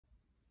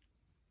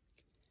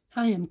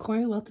Hi, I'm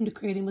Corey. Welcome to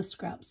Creating with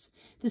Scraps.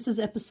 This is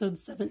episode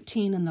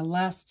 17 and the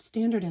last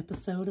standard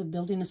episode of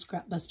Building a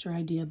Scrapbuster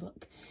Idea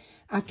Book.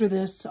 After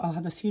this, I'll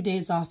have a few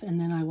days off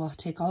and then I will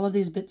take all of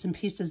these bits and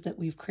pieces that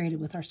we've created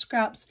with our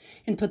scraps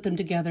and put them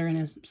together in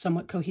a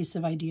somewhat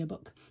cohesive idea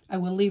book. I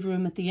will leave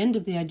room at the end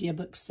of the idea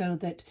book so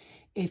that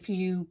if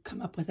you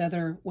come up with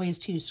other ways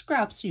to use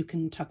scraps, you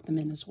can tuck them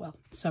in as well.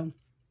 So,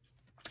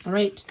 all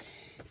right,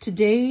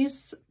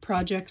 today's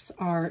projects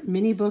are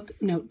mini book,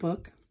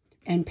 notebook,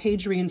 and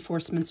page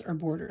reinforcements or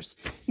borders.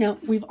 Now,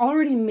 we've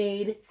already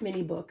made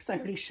mini books. I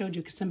already showed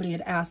you because somebody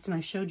had asked and I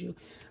showed you.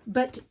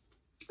 But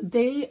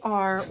they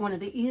are one of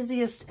the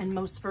easiest and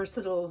most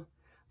versatile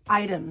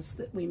items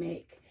that we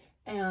make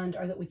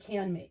or that we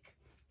can make.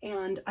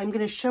 And I'm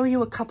going to show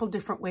you a couple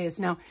different ways.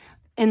 Now,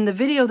 in the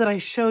video that I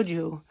showed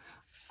you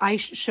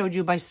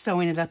by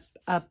sewing it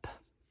up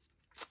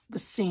the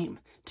seam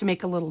to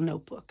make a little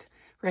notebook,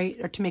 right?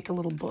 Or to make a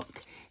little book.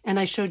 And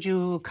I showed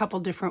you a couple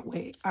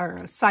different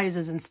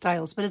sizes and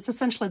styles, but it's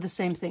essentially the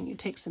same thing. You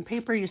take some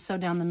paper, you sew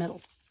down the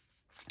middle.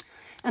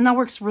 And that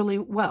works really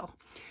well.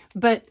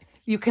 But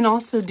you can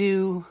also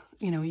do,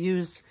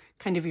 use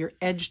kind of your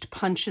edged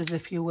punches,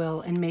 if you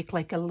will, and make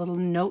like a little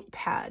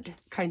notepad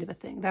kind of a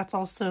thing. That's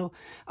also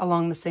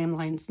along the same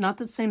lines. Not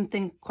the same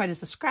thing quite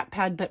as a scrap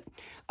pad, but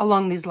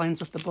along these lines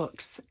with the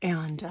books.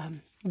 And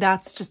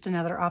that's just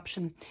another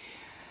option.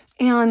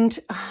 And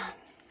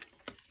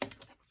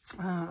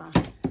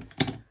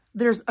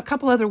there's a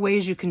couple other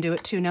ways you can do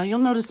it too. Now you'll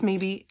notice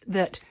maybe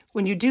that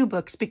when you do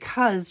books,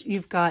 because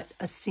you've got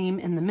a seam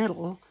in the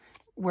middle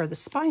where the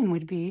spine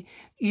would be,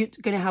 you're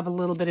going to have a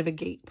little bit of a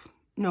gape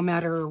no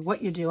matter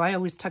what you do. I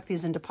always tuck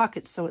these into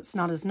pockets so it's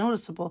not as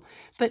noticeable,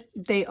 but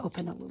they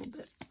open a little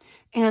bit.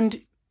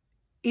 And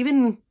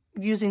even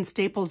using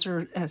staples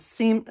or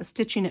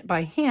stitching it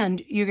by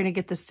hand, you're going to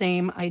get the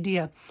same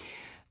idea.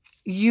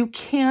 You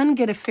can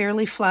get a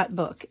fairly flat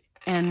book.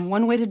 And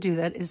one way to do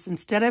that is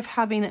instead of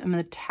having them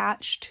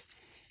attached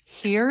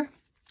here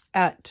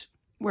at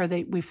where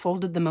we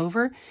folded them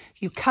over,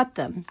 you cut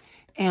them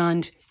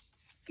and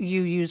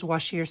you use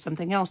washi or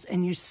something else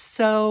and you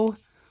sew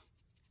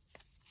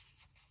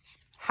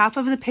half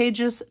of the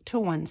pages to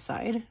one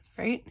side,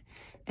 right?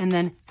 And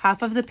then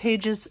half of the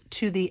pages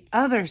to the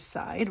other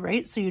side,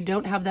 right? So you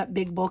don't have that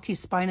big bulky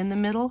spine in the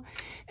middle.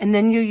 And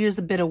then you use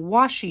a bit of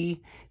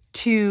washi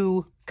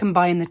to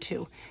combine the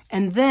two.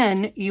 And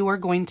then you are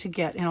going to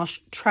get, and I'll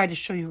try to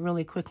show you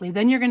really quickly,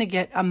 then you're going to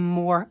get a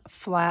more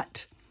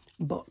flat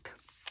book.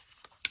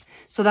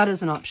 So that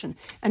is an option.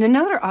 And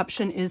another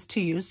option is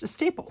to use a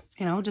staple,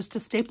 just a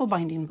staple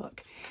binding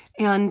book.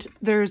 And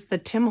there's the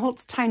Tim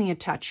Holtz Tiny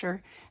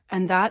Attacher,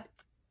 and that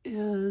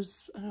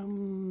is,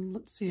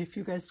 let's see if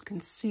you guys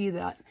can see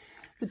that.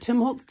 The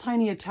Tim Holtz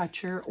Tiny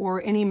Attacher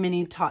or any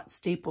mini tot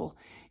staple.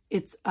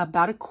 It's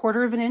about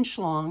 1/4 inch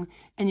long,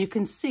 and you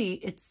can see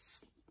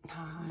it's,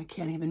 I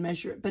can't even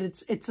measure it, but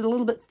it's a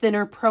little bit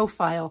thinner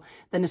profile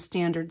than a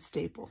standard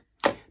staple.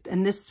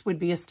 And this would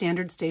be a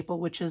standard staple,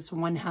 which is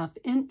 1/2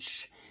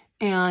 inch,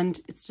 and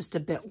it's just a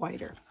bit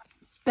wider.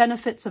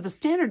 Benefits of a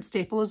standard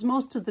staple is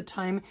most of the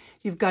time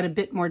you've got a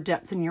bit more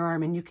depth in your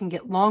arm, and you can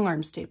get long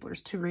arm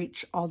staplers to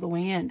reach all the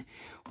way in.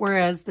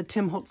 Whereas the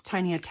Tim Holtz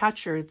Tiny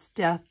Attacher, its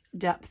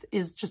depth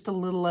is just a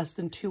little less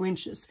than 2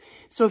 inches.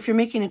 So if you're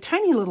making a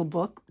tiny little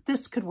book,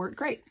 this could work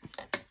great.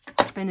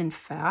 And in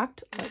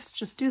fact, let's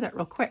just do that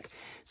real quick.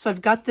 So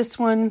I've got this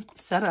one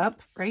set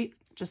up, right?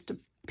 Just a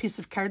piece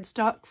of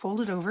cardstock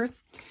folded over.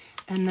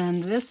 And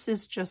then this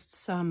is just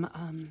some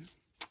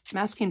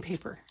masking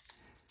paper,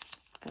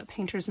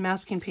 painter's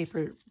masking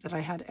paper that I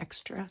had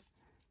extra,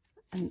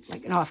 and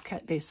like an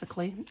offcut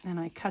basically. And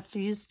I cut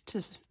these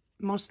to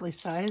mostly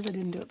size. I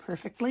didn't do it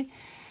perfectly.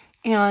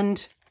 And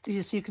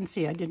so you can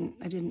see I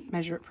didn't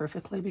measure it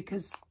perfectly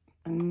because,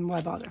 and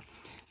why bother?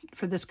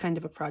 For this kind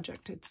of a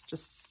project, it's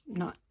just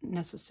not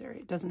necessary.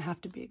 It doesn't have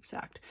to be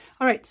exact.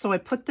 All right, so I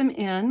put them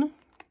in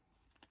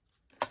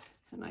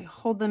and I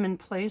hold them in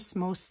place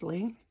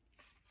mostly.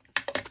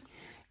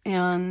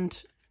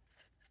 And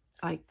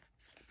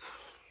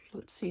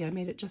let's see, I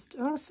made it just,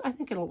 I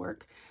think it'll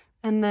work.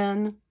 And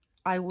then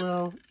I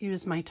will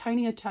use my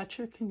tiny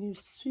attacher. Can you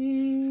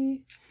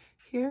see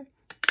here?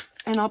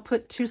 And I'll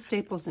put 2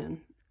 staples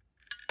in.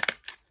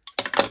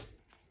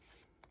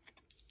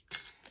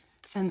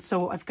 And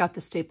so I've got the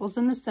staples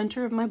in the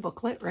center of my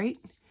booklet, right?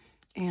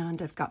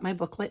 And I've got my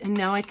booklet, and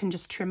now I can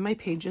just trim my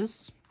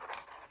pages.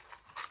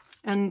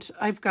 And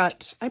I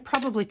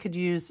probably could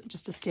use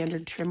just a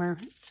standard trimmer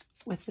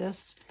with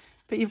this,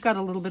 but you've got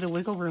a little bit of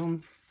wiggle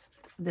room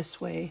this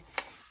way.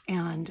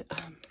 And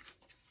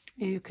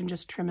you can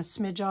just trim a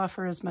smidge off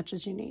or as much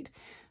as you need.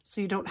 So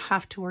you don't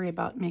have to worry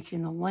about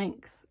making the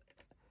length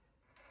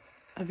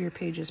of your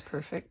pages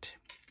perfect.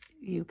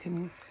 You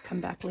can come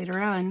back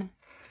later on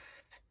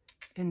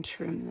and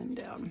trim them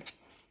down.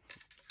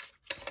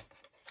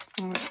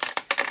 All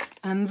right.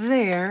 And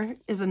there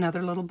is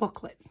another little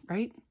booklet,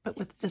 right? But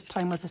this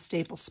time with a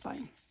staple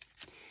spine.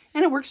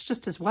 And it works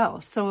just as well.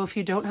 So if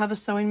you don't have a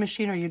sewing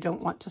machine or you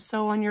don't want to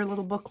sew on your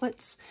little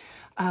booklets,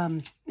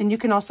 and you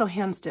can also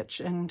hand stitch.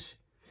 And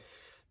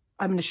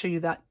I'm going to show you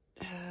that.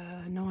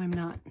 No, I'm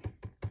not.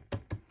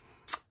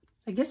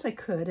 I guess I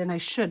could, and I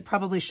should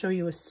probably show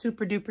you a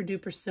super duper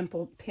duper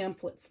simple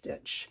pamphlet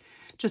stitch,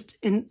 just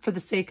for the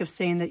sake of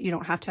saying that you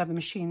don't have to have a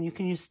machine. You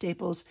can use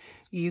staples.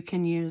 You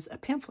can use a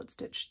pamphlet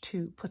stitch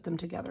to put them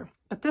together.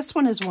 But this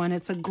one is one,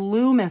 it's a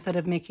glue method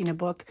of making a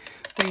book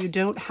where you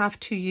don't have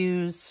to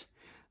use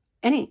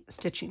any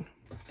stitching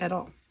at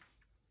all,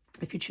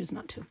 if you choose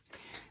not to.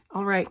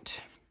 All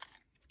right.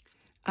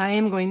 I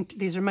am going to,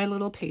 these are my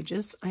little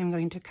pages. I'm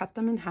going to cut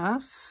them in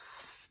half.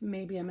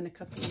 Maybe I'm going to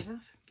cut them in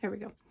half. Here we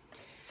go.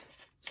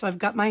 So I've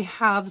got my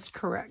halves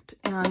correct.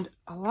 And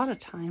a lot of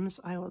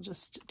times I will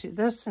just do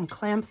this and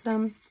clamp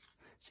them.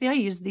 See, I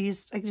use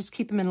these. I just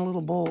keep them in a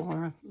little bowl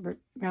or a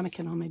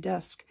ramekin on my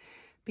desk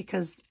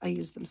because I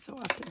use them so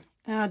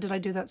often. Did I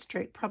do that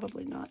straight?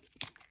 Probably not.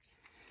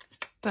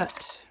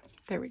 But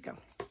there we go.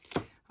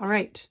 All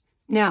right.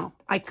 Now,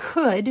 I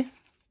could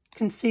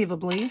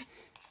conceivably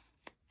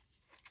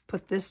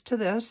put this to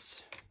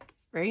this,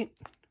 right?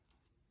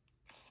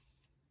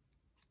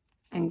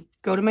 And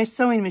go to my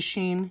sewing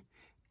machine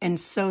and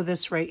sew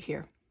this right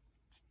here.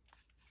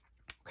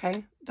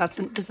 Okay,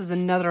 this is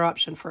another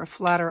option for a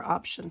flatter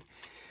option.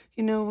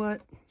 You know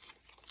what?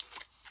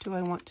 Do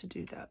I want to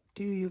do that?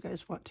 Do you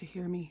guys want to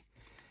hear me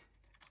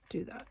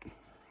do that?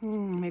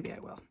 Maybe I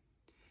will.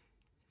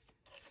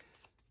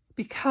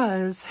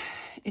 Because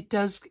it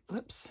does,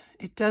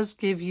 it does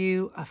give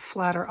you a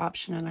flatter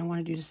option, and I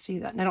wanted you to see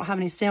that. And I don't have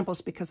any samples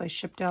because I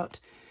shipped out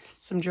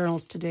some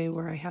journals today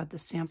where I had the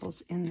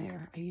samples in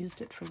there. I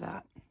used it for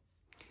that.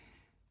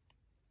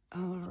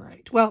 All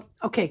right. Well,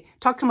 okay.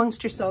 Talk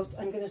amongst yourselves.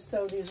 I'm going to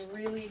sew these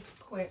really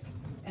quick,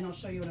 and I'll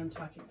show you what I'm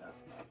talking about.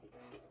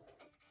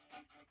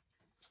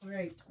 All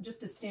right.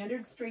 Just a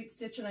standard straight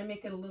stitch, and I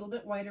make it a little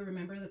bit wider.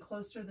 Remember, the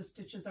closer the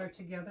stitches are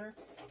together,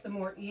 the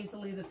more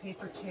easily the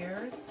paper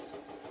tears.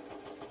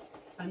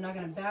 I'm not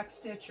going to back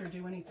stitch or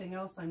do anything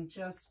else. I'm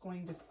just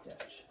going to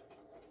stitch.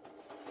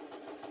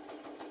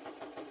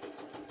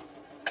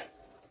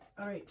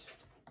 All right.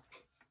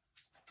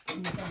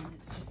 I'm done.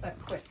 It's just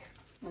that quick.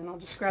 And I'll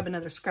just grab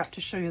another scrap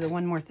to show you the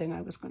one more thing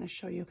I was going to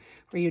show you,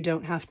 where you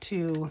don't have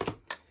to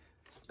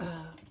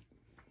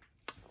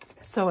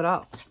sew it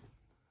off.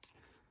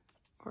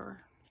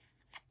 Or,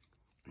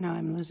 now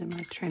I'm losing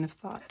my train of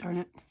thought, darn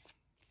it.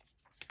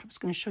 I was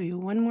going to show you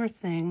one more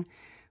thing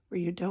where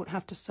you don't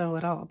have to sew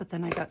at all, but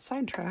then I got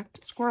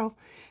sidetracked, squirrel,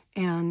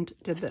 and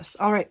did this.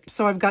 All right,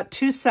 so I've got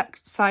two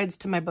sides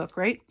to my book,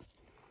 right?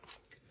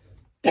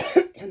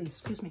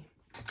 Excuse me.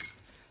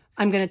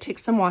 I'm going to take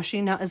some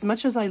washi. Now, as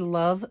much as I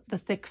love the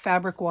thick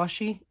fabric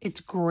washi, it's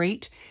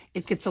great.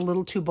 It gets a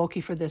little too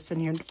bulky for this,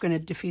 and you're going to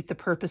defeat the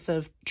purpose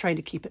of trying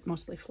to keep it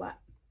mostly flat.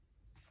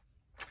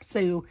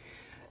 So,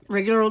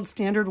 regular old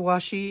standard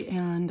washi,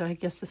 and I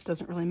guess this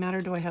doesn't really matter.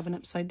 Do I have an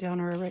upside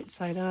down or a right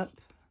side up?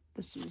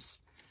 This is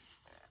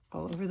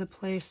all over the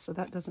place, so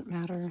that doesn't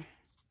matter.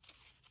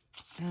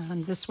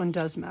 And this one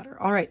does matter.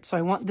 All right, so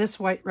I want this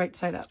right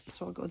side up.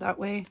 So I'll go that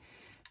way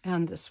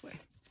and this way.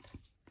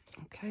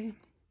 Okay.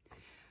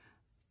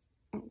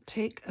 I'll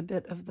take a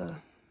bit of the,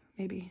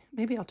 maybe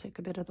I'll take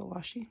a bit of the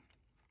washi.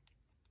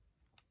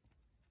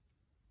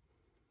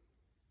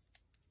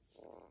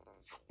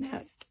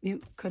 Yeah,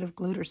 you could have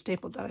glued or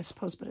stapled that, I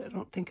suppose, but I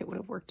don't think it would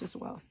have worked as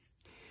well.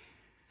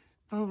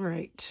 All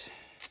right.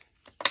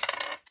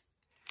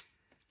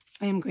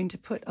 I am going to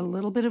put a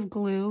little bit of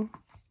glue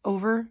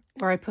over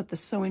where I put the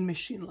sewing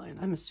machine line.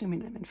 I'm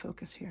assuming I'm in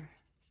focus here.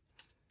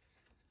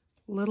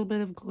 A little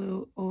bit of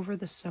glue over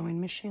the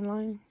sewing machine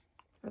line,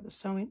 or the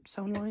sewn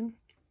line.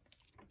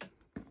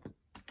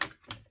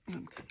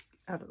 Okay,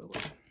 out of the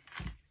way.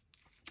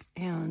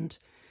 And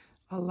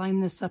I'll line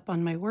this up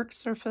on my work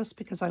surface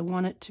because I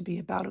want it to be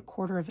about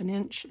 1/4 of an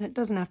inch. And it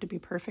doesn't have to be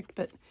perfect,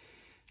 but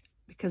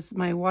because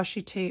my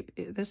washi tape,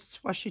 this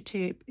washi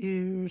tape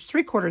is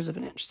 3/4 of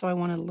an inch, so I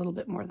wanted a little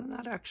bit more than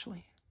that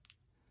actually.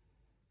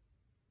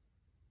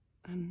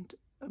 And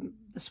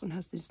this one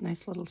has these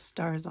nice little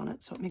stars on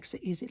it, so it makes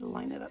it easy to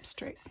line it up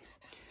straight.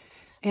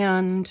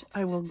 And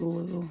I will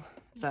glue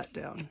that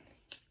down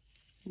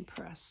and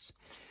press.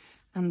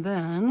 And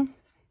then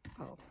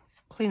I'll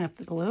clean up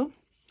the glue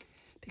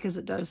because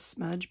it does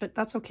smudge, but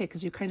that's okay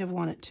because you kind of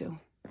want it to.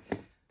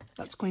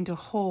 That's going to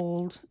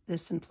hold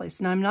this in place.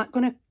 Now I'm not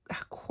going to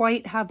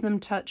quite have them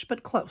touch,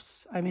 but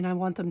close. I mean, I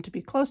want them to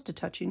be close to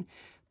touching,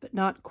 but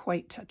not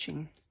quite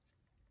touching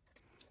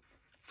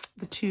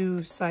the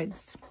two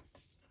sides.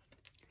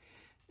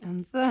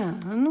 And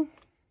then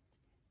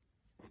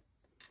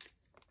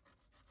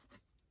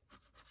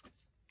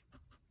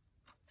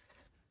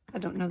I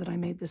don't know that I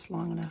made this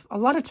long enough. A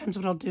lot of times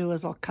what I'll do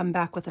is I'll come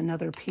back with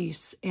another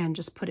piece and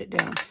just put it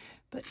down.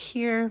 But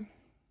here,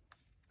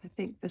 I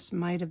think this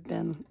might have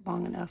been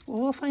long enough.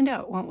 Well, we'll find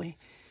out, won't we?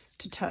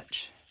 To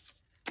touch.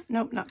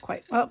 Nope, not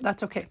quite. Well,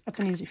 that's okay. That's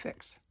an easy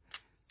fix.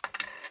 I'll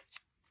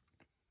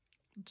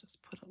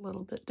just put a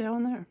little bit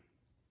down there,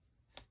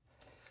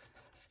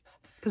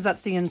 because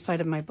that's the inside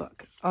of my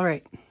book. All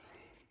right.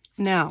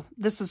 Now,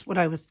 this is what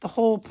the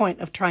whole point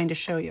of trying to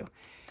show you.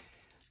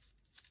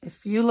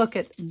 if you look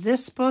at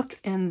this book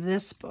and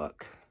this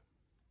book,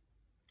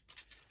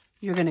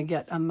 you're going to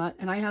get a much,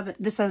 and I have it,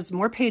 this has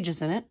more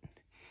pages in it,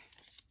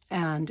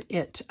 and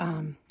it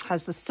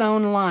has the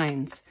sewn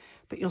lines,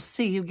 but you'll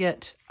see you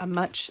get a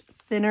much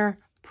thinner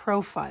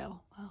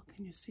profile. Oh,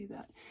 can you see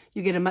that?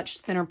 You get a much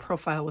thinner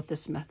profile with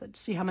this method.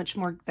 See how much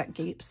more that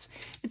gapes?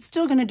 It's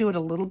still going to do it a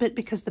little bit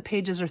because the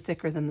pages are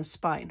thicker than the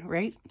spine,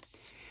 right?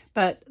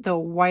 But the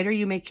wider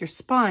you make your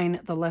spine,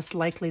 the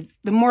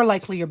more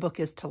likely your book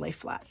is to lay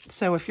flat.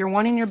 So if you're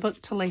wanting your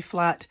book to lay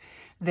flat,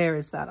 there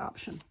is that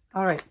option.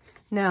 All right.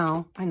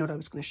 Now, I know what I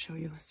was going to show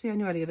you. See, I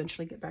knew I'd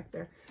eventually get back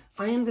there.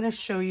 I am going to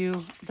show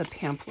you the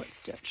pamphlet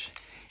stitch.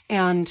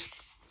 And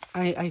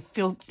I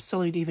feel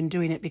silly even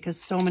doing it because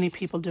so many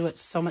people do it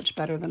so much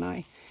better than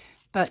I.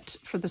 But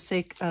for the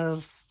sake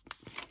of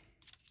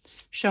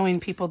showing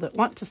people that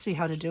want to see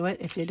how to do it,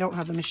 if they don't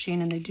have a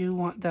machine and they do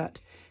want that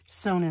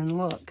sewn-in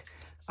look,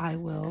 I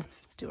will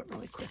do it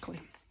really quickly.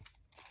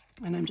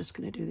 And I'm just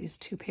going to do these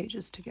 2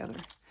 pages together.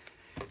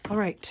 All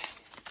right.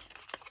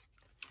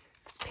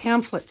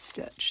 Pamphlet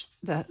stitch.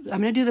 I'm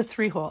going to do the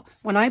 3-hole.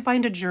 When I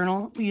bind a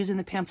journal using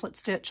the pamphlet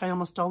stitch, I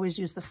almost always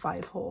use the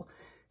 5-hole,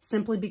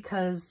 simply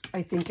because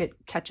I think it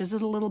catches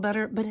it a little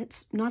better, but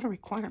it's not a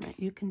requirement.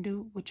 You can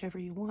do whichever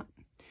you want.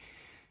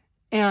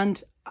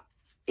 And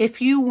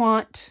if you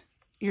want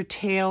your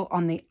tail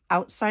on the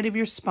outside of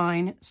your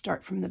spine,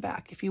 start from the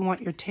back. If you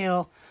want your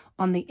tail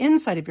on the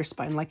inside of your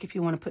spine, like if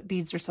you want to put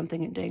beads or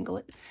something and dangle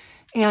it.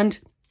 And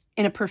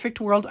in a perfect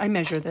world, I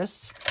measure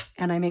this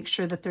and I make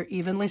sure that they're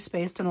evenly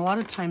spaced. And a lot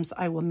of times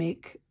I will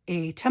make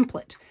a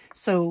template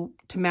so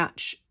to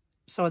match,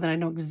 so that I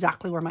know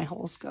exactly where my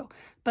holes go.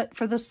 But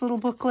for this little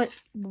booklet,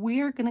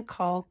 we're going to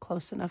call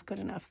close enough good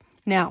enough.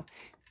 Now,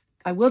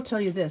 I will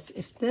tell you this,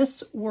 if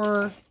this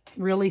were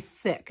really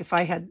thick, if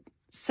I had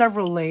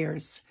several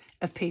layers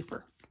of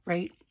paper,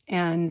 right,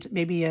 and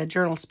maybe a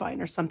journal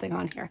spine or something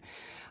on here,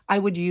 I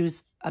would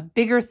use a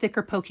bigger,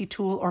 thicker pokey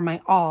tool or my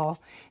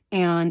awl,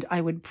 and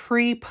I would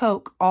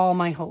pre-poke all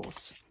my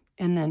holes.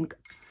 And then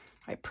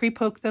I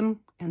pre-poke them,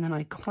 and then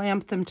I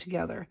clamp them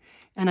together.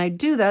 And I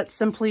do that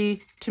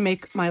simply to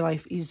make my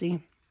life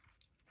easy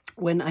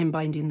when I'm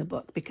binding the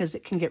book, because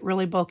it can get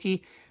really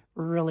bulky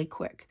really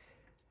quick.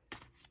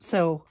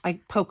 So I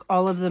poke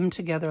all of them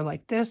together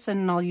like this,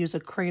 and I'll use a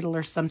cradle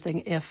or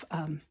something if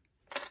I'm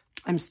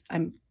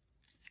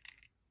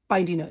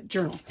binding a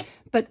journal.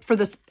 But for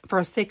the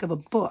sake of a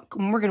book,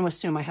 and we're going to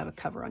assume I have a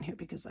cover on here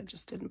because I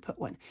just didn't put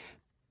one.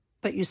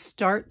 But you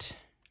start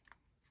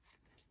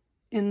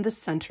in the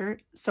center.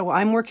 So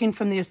I'm working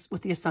from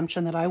with the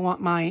assumption that I want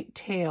my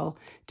tail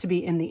to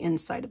be in the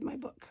inside of my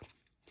book.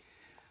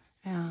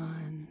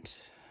 And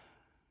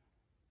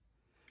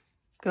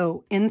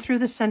go in through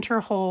the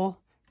center hole,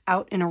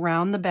 out and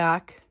around the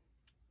back,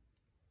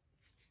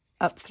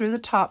 up through the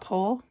top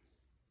hole,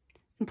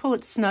 and pull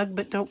it snug,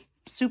 but don't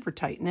super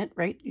tighten it,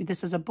 right?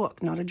 This is a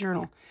book, not a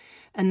journal.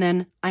 And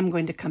then I'm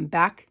going to come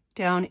back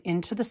down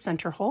into the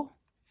center hole.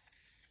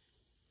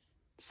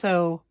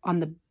 So on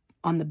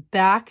the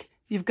back,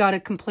 you've got a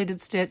completed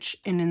stitch,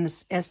 and in the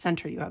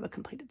center, you have a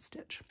completed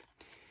stitch.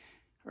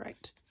 All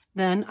right.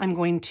 Then I'm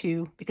going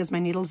to, because my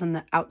needle's in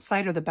the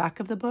outside or the back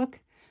of the book,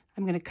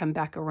 I'm going to come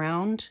back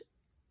around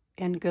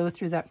and go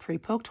through that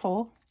pre-poked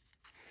hole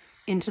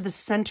into the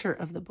center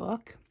of the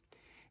book.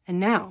 And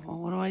now, well,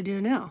 what do I do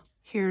now?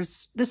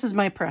 This is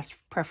my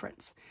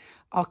preference.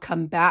 I'll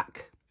come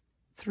back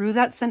through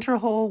that center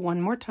hole one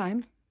more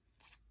time.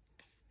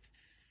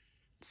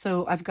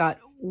 So I've got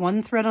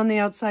one thread on the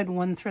outside,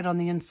 one thread on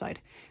the inside.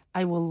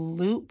 I will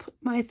loop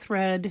my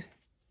thread,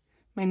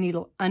 my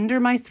needle under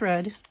my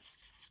thread,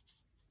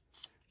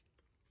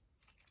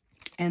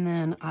 and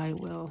then I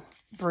will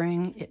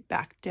bring it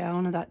back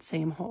down to that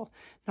same hole.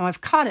 Now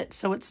I've caught it,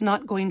 so it's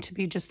not going to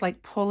be just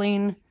like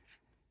pulling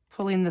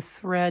the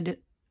thread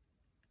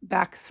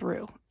back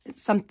through.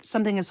 It's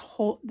something is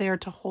there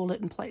to hold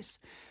it in place,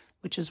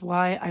 which is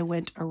why I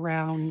went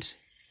around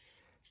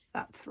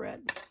that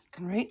thread.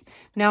 All right,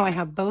 now I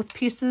have both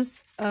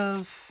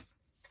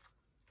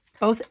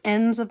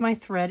ends of my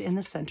thread in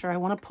the center. I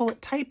want to pull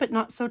it tight, but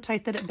not so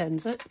tight that it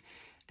bends it.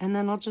 And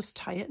then I'll just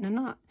tie it in a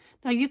knot.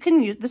 Now you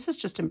can use, this is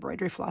just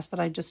embroidery floss that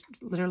I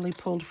just literally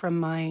pulled from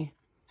my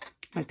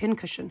pin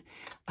cushion.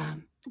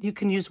 You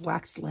can use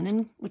waxed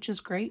linen, which is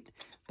great.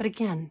 But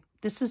again,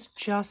 this is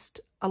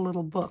just a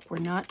little book. We're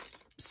not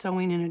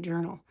sewing in a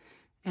journal.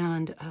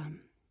 And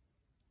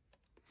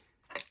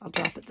I'll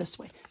drop it this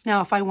way.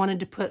 Now, if I wanted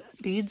to put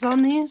beads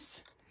on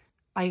these,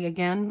 I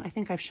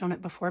think I've shown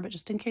it before, but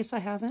just in case I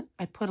haven't,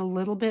 I put a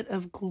little bit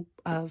of glue,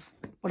 of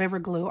whatever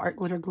glue, art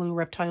glitter glue,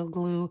 reptile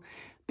glue,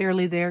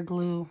 barely there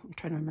glue. I'm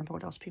trying to remember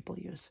what else people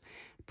use.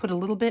 Put a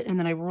little bit, and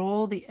then I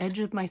roll the edge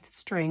of my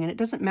string, and it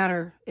doesn't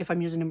matter if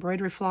I'm using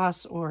embroidery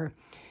floss or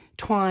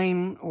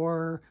twine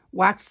or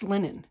waxed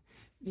linen.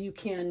 You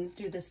can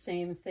do the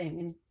same thing,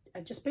 and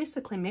I just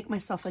basically make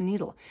myself a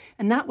needle.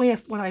 And that way,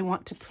 if when I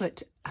want to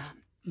put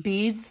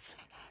beads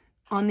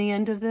on the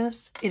end of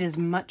this, it is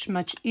much,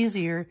 much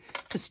easier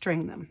to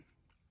string them.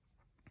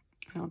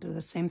 And I'll do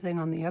the same thing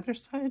on the other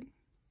side.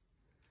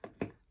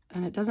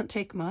 and it doesn't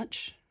take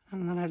much.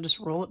 And then I just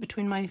roll it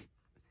between my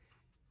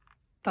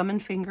thumb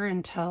and finger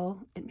until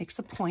it makes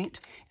a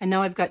point. And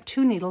now I've got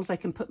 2 needles I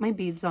can put my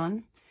beads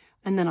on,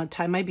 and then I'll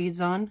tie my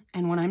beads on.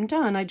 And when I'm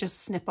done, I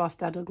just snip off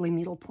that ugly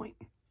needle point,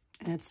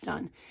 and it's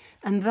done.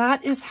 And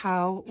that is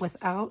how,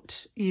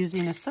 without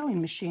using a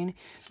sewing machine,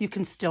 you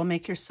can still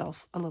make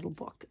yourself a little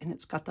book. And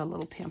it's got that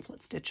little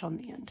pamphlet stitch on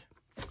the end.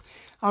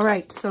 All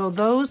right, so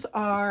those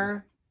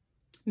are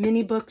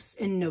mini books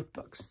and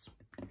notebooks.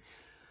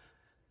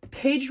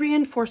 Page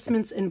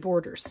reinforcements and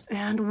borders.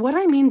 And what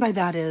I mean by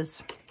that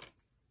is,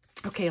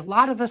 okay,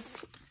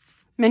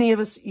 many of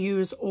us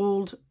use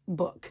old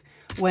book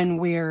when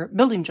we're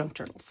building junk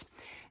journals.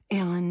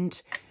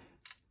 And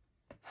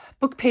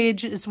book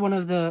page is one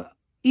of the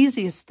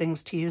easiest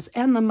things to use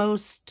and the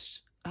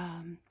most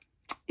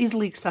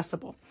easily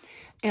accessible.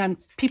 And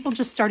people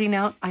just starting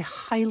out, I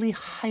highly,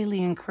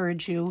 highly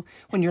encourage you,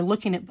 when you're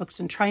looking at books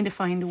and trying to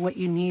find what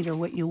you need or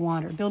what you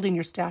want, or building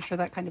your stash or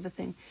that kind of a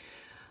thing,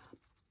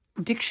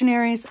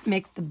 dictionaries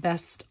make the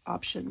best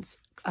options.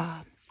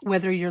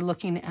 Whether you're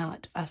looking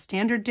at a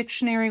standard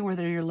dictionary,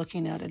 whether you're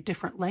looking at a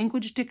different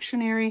language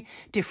dictionary,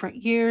 different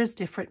years,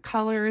 different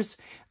colors,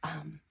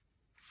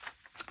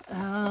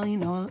 you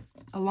know,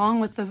 along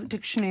with the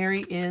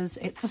dictionary is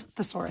a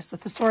thesaurus. A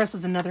thesaurus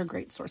is another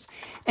great source.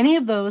 Any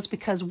of those,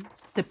 because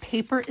the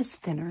paper is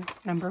thinner,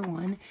 number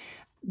one.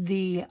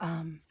 The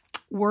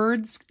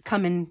words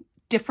come in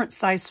different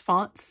size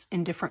fonts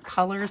in different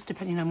colors,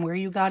 depending on where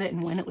you got it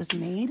and when it was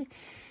made.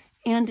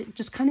 And it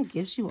just kind of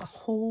gives you a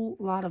whole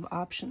lot of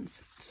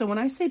options. So when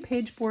I say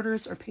page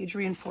borders or page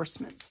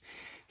reinforcements,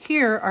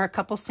 here are a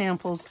couple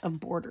samples of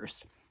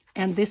borders.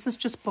 And this is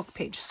just book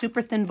page,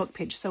 super thin book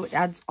page. So it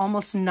adds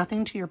almost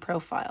nothing to your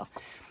profile.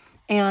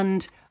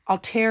 And I'll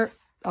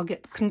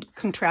get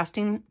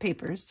contrasting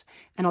papers,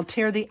 and I'll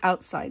tear the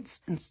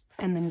outsides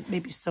and then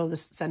maybe sew the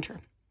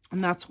center.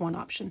 And that's one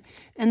option.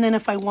 And then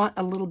if I want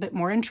a little bit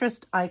more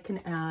interest, I can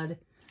add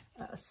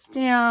a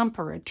stamp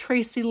or a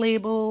Tracie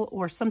label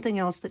or something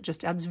else that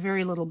just adds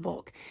very little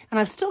bulk. And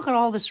I've still got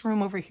all this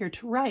room over here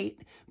to write,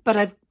 but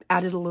I've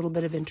added a little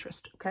bit of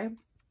interest, okay?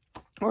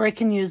 Or I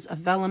can use a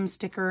vellum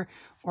sticker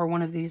or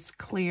one of these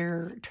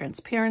clear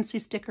transparency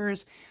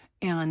stickers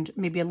and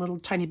maybe a little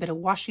tiny bit of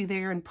washi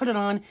there and put it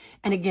on.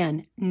 And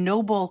again,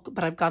 no bulk,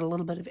 but I've got a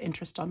little bit of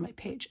interest on my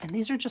page. And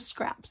these are just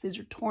scraps. These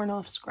are torn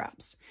off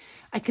scraps.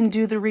 I can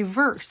do the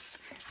reverse.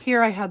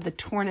 Here I had the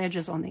torn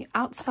edges on the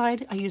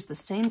outside. I use the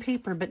same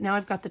paper, but now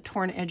I've got the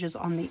torn edges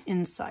on the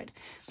inside.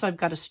 So I've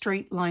got a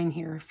straight line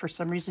here. For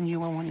some reason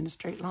you were wanting a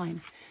straight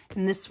line.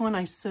 And this one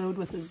I sewed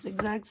with a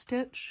zigzag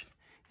stitch.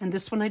 And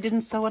this one I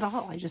didn't sew at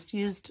all. I just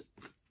used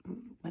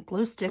my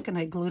glue stick and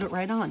I glued it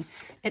right on.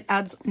 It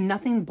adds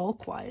nothing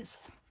bulk-wise.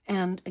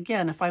 And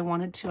again, if I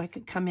wanted to, I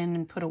could come in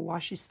and put a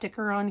washi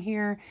sticker on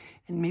here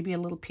and maybe a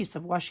little piece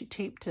of washi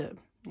tape to,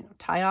 you know,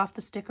 tie off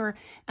the sticker.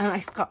 And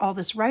I've got all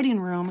this writing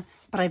room,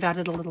 but I've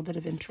added a little bit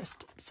of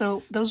interest.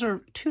 So those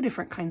are 2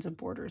 different kinds of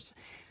borders.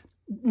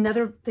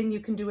 Another thing you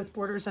can do with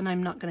borders, and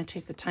I'm not going to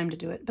take the time to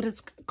do it, but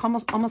it's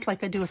almost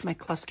like I do with my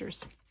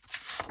clusters.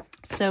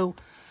 So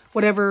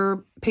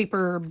whatever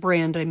paper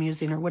brand I'm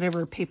using or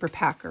whatever paper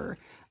pack or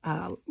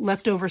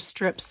leftover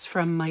strips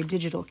from my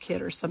digital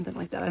kit or something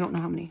like that. I don't know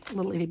how many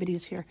little itty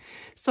bitties here.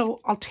 So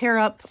I'll tear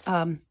up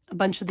a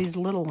bunch of these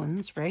little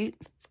ones, right?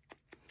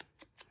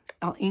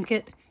 I'll ink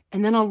it,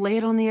 and then I'll lay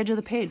it on the edge of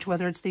the page,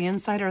 whether it's the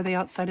inside or the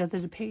outside of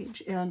the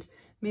page. And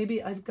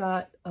maybe I've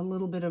got a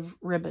little bit of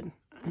ribbon,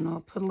 and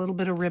I'll put a little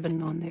bit of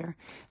ribbon on there.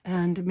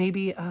 And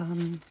maybe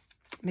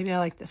maybe I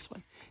like this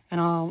one. And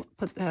I'll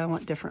put, I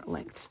want different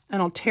lengths.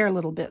 And I'll tear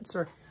little bits,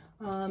 or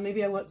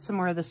maybe I want some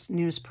more of this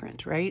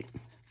newsprint, right?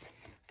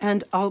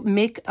 And I'll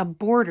make a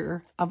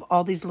border of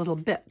all these little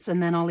bits,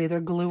 and then I'll either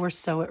glue or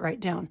sew it right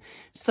down.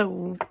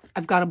 So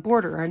I've got a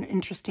border or an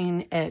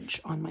interesting edge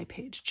on my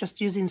page,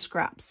 just using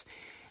scraps.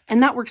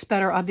 And that works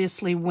better,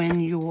 obviously, when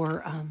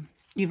you're,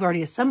 you've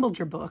already assembled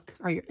your book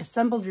or you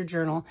assembled your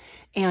journal,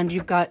 and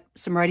you've got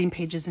some writing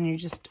pages, and you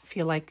just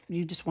feel like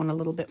you just want a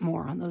little bit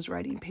more on those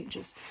writing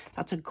pages.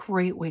 That's a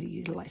great way to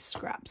utilize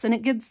scraps. And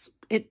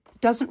it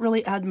doesn't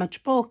really add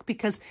much bulk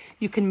because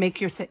you can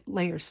make your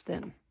layers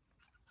thin.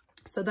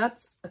 So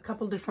that's a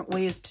couple different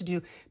ways to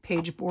do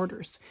page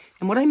borders.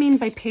 And what I mean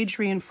by page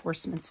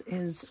reinforcements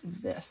is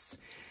this.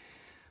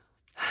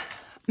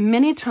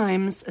 Many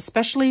times,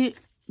 especially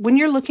when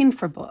you're looking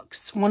for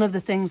books, one of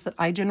the things that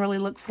I generally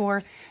look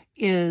for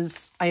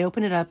is I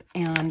open it up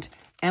and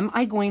am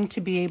I going to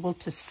be able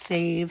to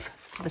save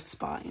the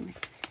spine?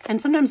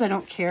 And sometimes I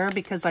don't care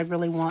because I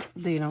really want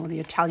the, the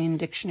Italian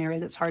dictionary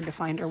that's hard to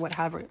find or what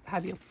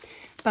have you.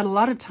 But a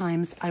lot of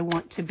times I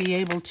want to be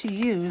able to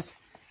use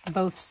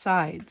both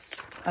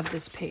sides of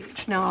this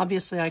page. Now,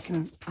 obviously I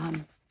can,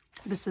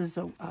 this is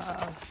a,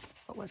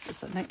 what was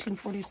this, a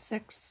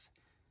 1946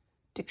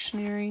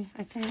 dictionary,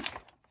 I think?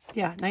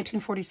 Yeah,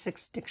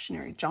 1946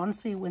 dictionary, John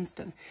C.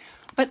 Winston.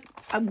 But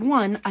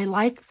one, I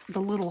like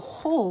the little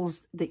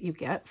holes that you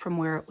get from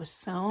where it was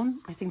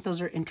sewn. I think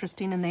those are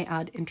interesting and they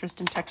add interest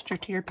and texture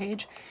to your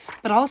page.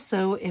 But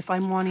also, if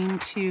I'm wanting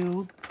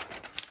to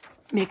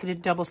make it a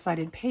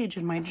double-sided page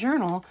in my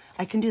journal,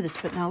 I can do this.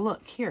 But now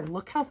look here,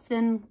 look how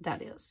thin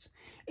that is.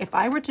 If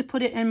I were to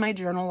put it in my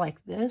journal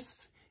like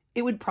this,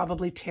 it would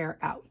probably tear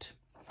out.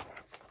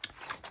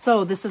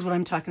 So this is what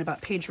I'm talking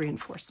about, page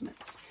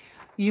reinforcements.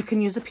 You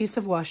can use a piece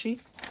of washi,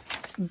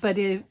 but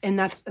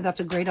that's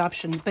a great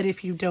option. But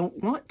if you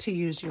don't want to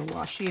use your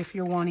washi, if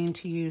you're wanting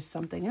to use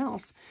something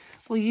else,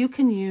 well, you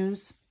can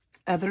use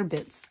other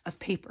bits of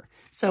paper.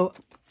 So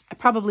I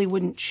probably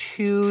wouldn't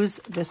choose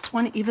this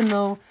one, even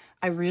though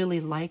I really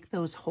like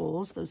those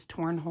holes, those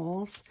torn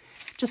holes.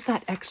 Just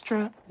that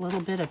extra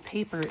little bit of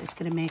paper is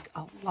going to make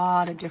a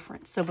lot of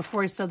difference. So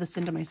before I sew this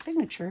into my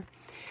signature,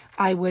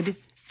 I would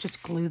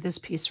just glue this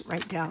piece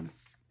right down.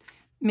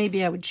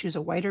 Maybe I would choose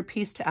a whiter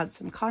piece to add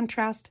some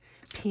contrast.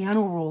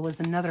 Piano roll is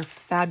another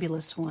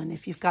fabulous one.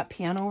 If you've got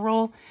piano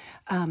roll,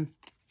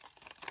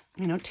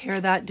 you know,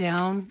 tear that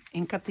down,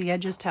 ink up the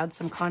edges to add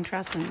some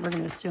contrast, and we're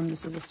going to assume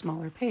this is a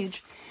smaller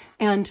page.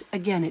 And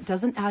again, it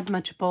doesn't add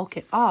much bulk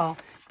at all,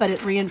 but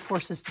it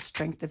reinforces the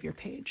strength of your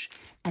page.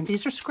 And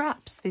these are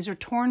scraps. These are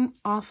torn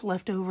off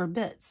leftover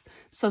bits.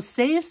 So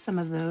save some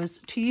of those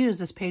to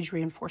use as page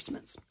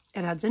reinforcements.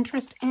 It adds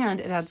interest and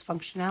it adds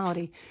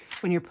functionality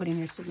when you're putting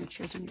your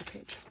signatures in your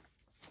page.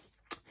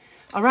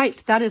 All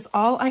right, that is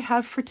all I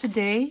have for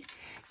today.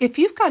 If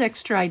you've got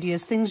extra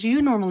ideas, things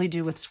you normally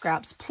do with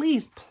scraps,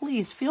 please,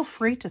 please feel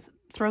free to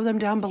throw them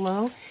down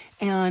below,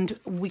 and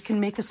we can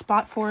make a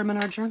spot for them in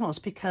our journals,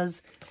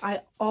 because I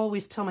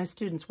always tell my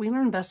students, we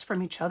learn best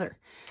from each other.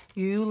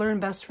 You learn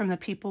best from the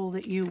people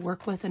that you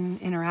work with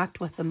and interact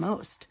with the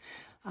most.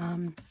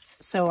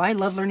 So I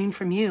love learning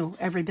from you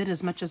every bit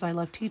as much as I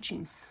love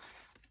teaching.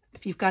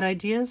 If you've got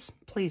ideas,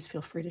 please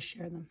feel free to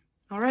share them.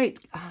 All right,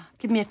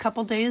 give me a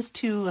couple days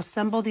to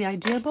assemble the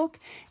idea book,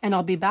 and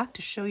I'll be back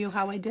to show you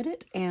how I did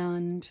it.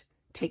 And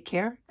take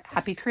care.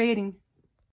 Happy creating.